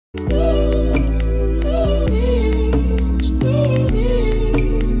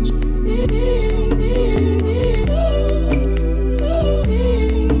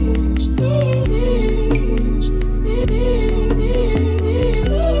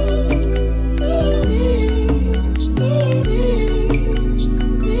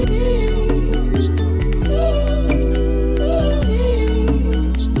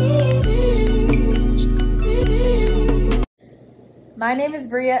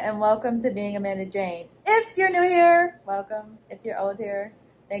Bria, and welcome to Being Amanda Jane. If you're new here, welcome. If you're old here,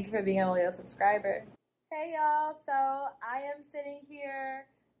 thank you for being a loyal subscriber. Hey y'all, so I am sitting here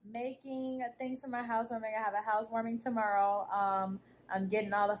making things for my housewarming. I have a housewarming tomorrow. I'm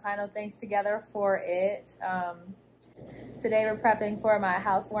getting all the final things together for it. Today we're prepping for my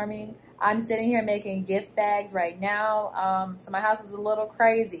housewarming. I'm sitting here making gift bags right now. So my house is a little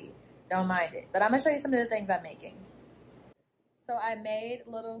crazy. Don't mind it. But I'm going to show you some of the things I'm making. So I made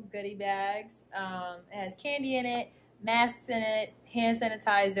little goodie bags. It has candy in it, masks in it, hand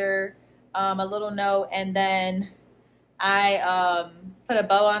sanitizer, a little note, and then I put a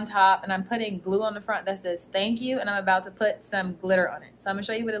bow on top, and I'm putting glue on the front that says thank you, and I'm about to put some glitter on it. So I'm going to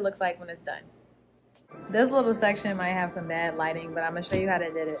show you what it looks like when it's done. This little section might have some bad lighting, but I'm going to show you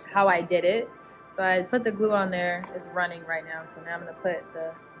how I did it. So I put the glue on there. It's running right now, so now I'm going to put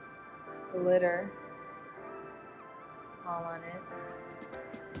the glitter all on it.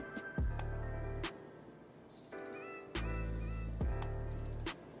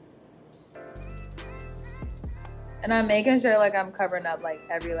 And I'm making sure like I'm covering up like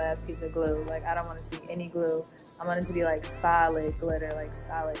every last piece of glue. Like I don't want to see any glue. I want it to be like solid glitter, like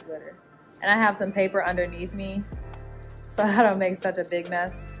solid glitter. And I have some paper underneath me so I don't make such a big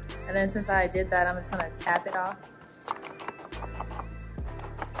mess. And then since I did that, I'm just gonna tap it off.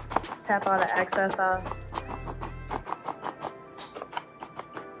 Just tap all the excess off.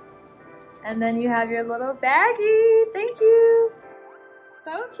 And then you have your little baggie. Thank you.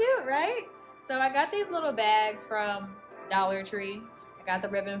 So cute, right? So I got these little bags from Dollar Tree. I got the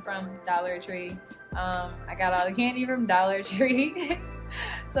ribbon from Dollar Tree. I got all the candy from Dollar Tree.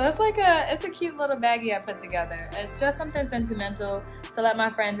 So it's a cute little baggie I put together. It's just something sentimental to let my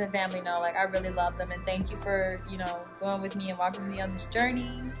friends and family know like I really love them and thank you for, you know, going with me and walking with me on this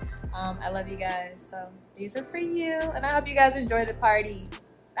journey. I love you guys. So these are for you and I hope you guys enjoy the party.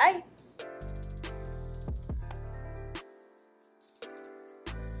 Bye.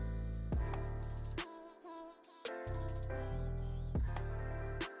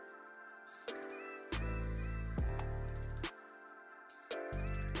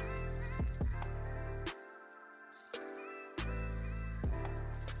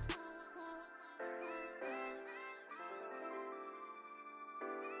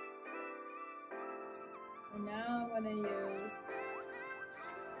 And now I'm gonna use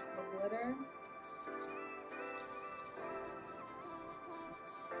the glitter.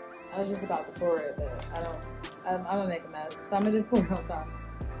 I was just about to pour it, but I'm gonna make a mess. So I'm gonna just pour it on top,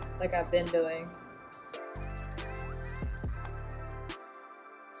 like I've been doing.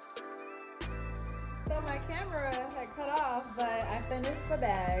 So my camera had cut off, but I finished the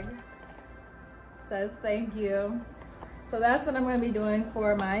bag. It says thank you. So that's what I'm gonna be doing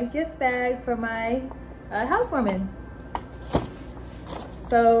for my gift bags for my housewarming.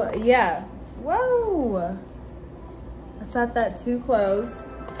 So yeah, whoa, I set that too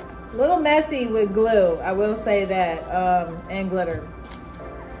close. A little messy with glue, I will say that, and glitter.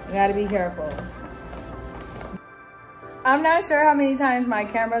 You gotta be careful. I'm not sure how many times my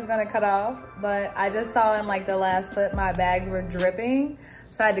camera's gonna cut off, but I just saw in like the last clip my bags were dripping,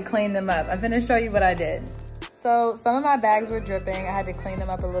 so I had to clean them up. I'm gonna show you what I did. So some of my bags were dripping. I had to clean them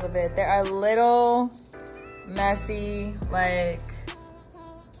up a little bit. They're a little messy, like,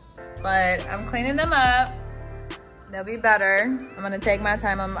 but I'm cleaning them up. They'll be better. I'm gonna take my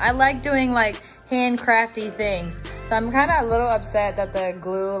time. I like doing like handcrafty things. So I'm kind of a little upset that the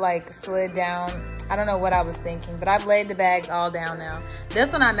glue like slid down. I don't know what I was thinking, but I've laid the bags all down now.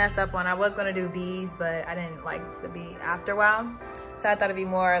 This one I messed up on. I was gonna do bees, but I didn't like the bee after a while. So I thought it'd be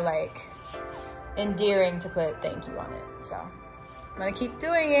more like endearing to put thank you on it. So I'm gonna keep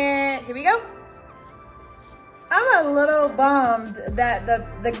doing it. Here we go. I'm a little bummed that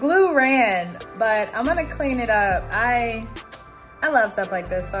the glue ran, but I'm gonna clean it up. I love stuff like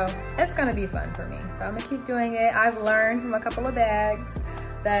this, so it's gonna be fun for me. So I'm gonna keep doing it. I've learned from a couple of bags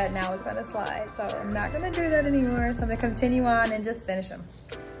that now it's gonna slide. So I'm not gonna do that anymore. So I'm gonna continue on and just finish them.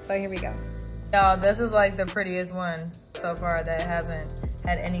 So here we go. Y'all, this is like the prettiest one so far that hasn't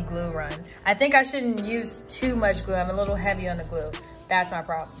had any glue run. I think I shouldn't use too much glue. I'm a little heavy on the glue. That's my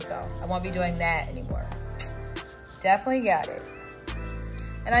problem, so I won't be doing that anymore. Definitely got it.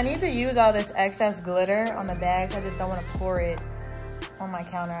 And I need to use all this excess glitter on the bags. I just don't want to pour it on my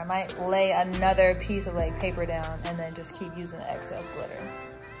counter. I might lay another piece of like paper down and then just keep using the excess glitter.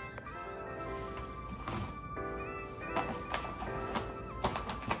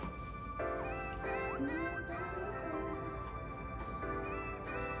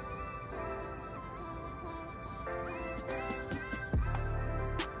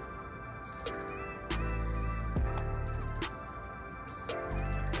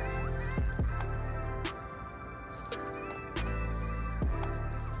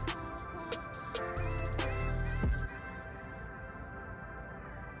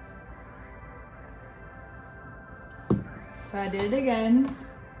 So I did it again.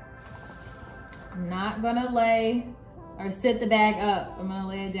 I'm not gonna lay or sit the bag up. I'm gonna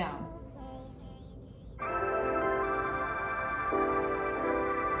lay it down.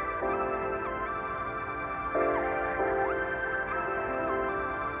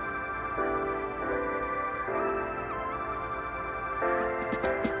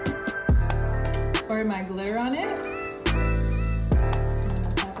 Pour my glitter on it.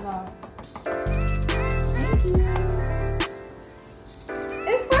 Top it off. Thank you.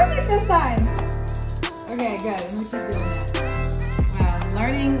 It's perfect this time. Okay, good. Let me keep doing that. Wow,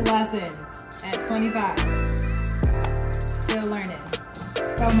 learning lessons at 25. Still learning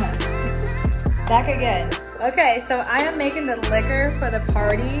so much. Back again. Okay, so I am making the liquor for the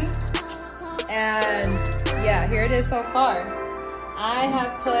party. And yeah, here it is so far. I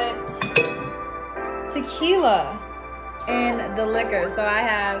have put tequila in the liquor. So I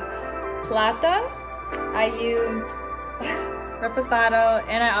have plata, I used reposado,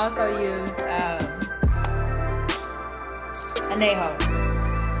 and I also used anejo.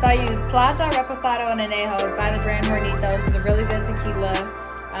 So I used plata, reposado, and anejo. It's by the brand Hornitos. It's a really good tequila.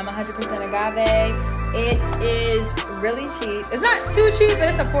 100% agave. It is really cheap. It's not too cheap, but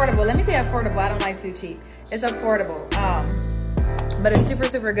it's affordable. Let me say affordable. I don't like too cheap. It's affordable. But it's super,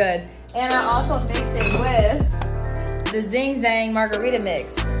 super good. And I also mixed it with the Zing Zang margarita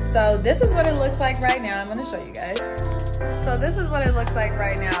mix. So this is what it looks like right now. I'm gonna show you guys. So this is what it looks like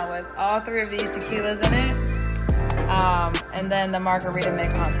right now with all 3 of these tequilas in it. And then the margarita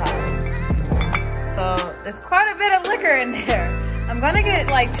mix on top. So there's quite a bit of liquor in there. I'm gonna get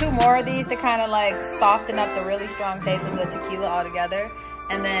like 2 more of these to kind of like soften up the really strong taste of the tequila altogether.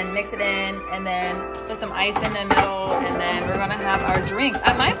 And then mix it in, and then put some ice in the middle, and then we're gonna have our drinks.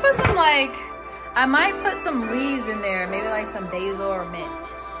 I might put some leaves in there, maybe like some basil or mint,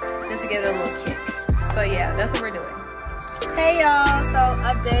 just to give it a little kick. So yeah, that's what we're doing. Hey y'all, so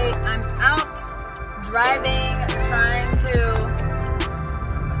update. I'm out driving, trying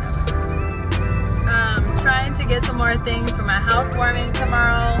to get some more things for my housewarming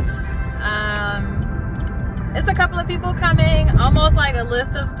tomorrow. It's a couple of people coming, almost like a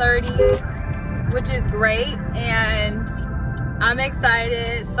list of 30, which is great, and I'm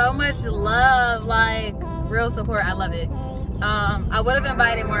excited. So much love, like real support. I love it. I would have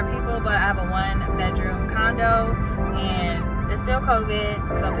invited more people, but I have a 1-bedroom condo, and it's still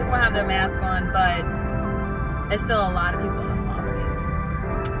COVID, so people have their mask on, but it's still a lot of people in a small space.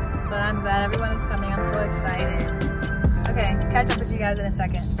 But I'm glad everyone is coming. I'm so excited. Okay, catch up with you guys in a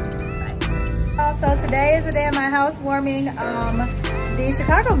second. Bye. So today is the day of my housewarming. The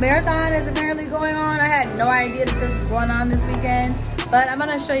Chicago Marathon is apparently going on. I had no idea that this was going on this weekend, but I'm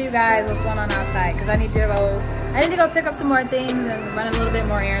gonna show you guys what's going on outside because I need to go pick up some more things and run a little bit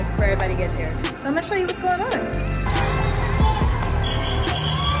more errands before everybody gets here. So I'm gonna show you what's going on.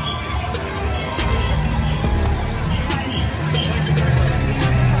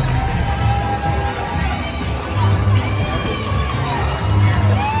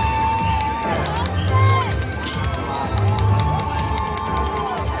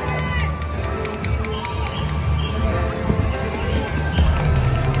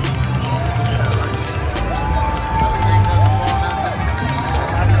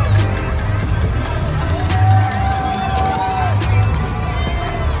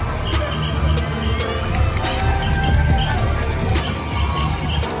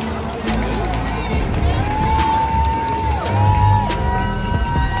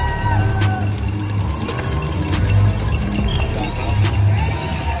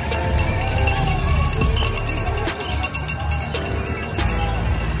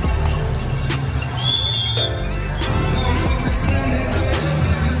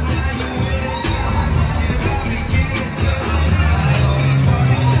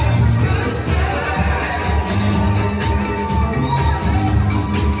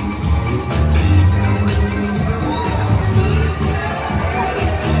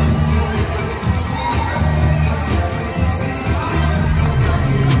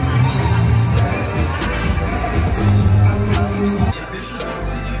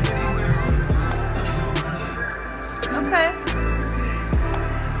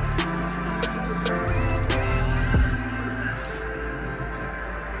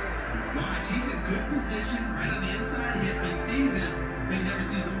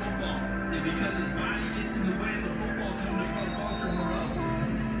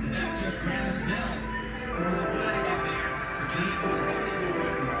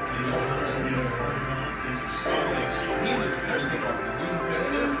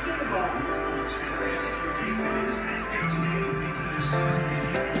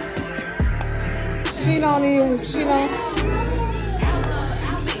 She don't.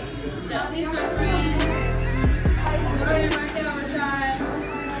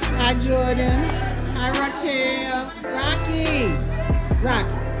 Hi, Jordan. Hi, Raquel. Rocky.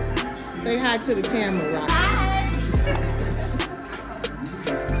 Say hi to the camera, Rocky.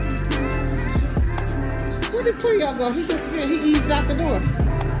 Where did Bria go? He disappeared. He eased out the door.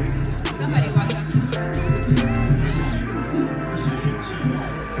 Somebody walked up.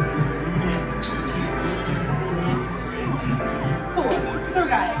 Tour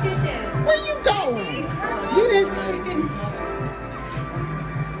guide. Where you going? You didn't.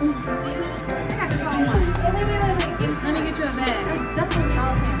 I got this whole one. Wait. Let me get you a bag. That's what we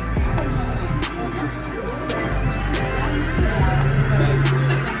all have.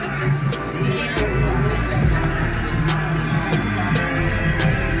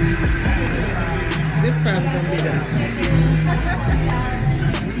 This probably gonna be done.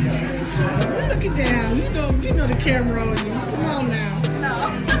 Look it down. You know the camera on you. Come on now. No.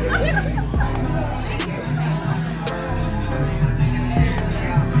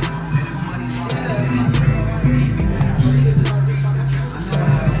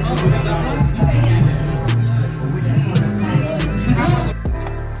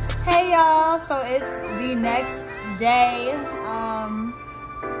 Hey y'all, so it's the next day.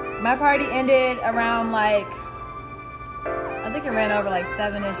 My party ended around like, I think it ran over like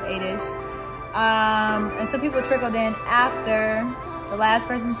 7-ish, 8-ish. And some people trickled in after. The last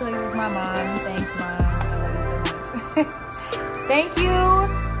person to leave was my mom. Thanks, Mom. I love you so much. Thank you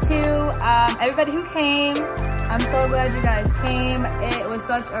to everybody who came. I'm so glad you guys came. It was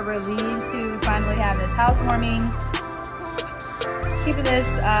such a relief to finally have this housewarming. Keeping this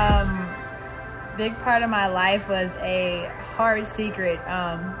big part of my life was a hard secret.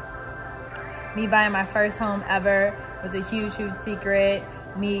 Me buying my first home ever was a huge, huge secret.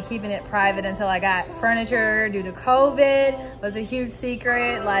 Me keeping it private until I got furniture due to COVID was a huge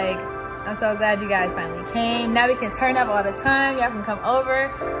secret. Like, I'm so glad you guys finally came. Now we can turn up all the time. Y'all can come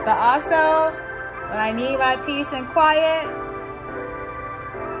over. But also, when I need my peace and quiet,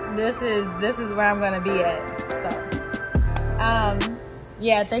 this is where I'm gonna be at. So,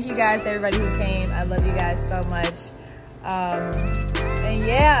 yeah, thank you guys to everybody who came. I love you guys so much. And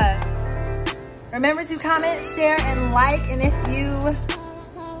yeah, remember to comment, share, and like. And if you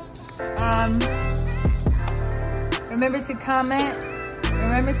remember to comment,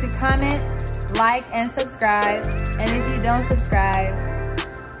 like, and subscribe. And if you don't subscribe,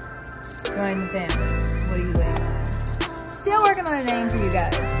 join the family. What are you waiting on? Still working on a name for you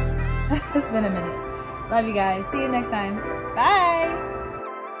guys. It's been a minute. Love you guys. See you next time. Bye.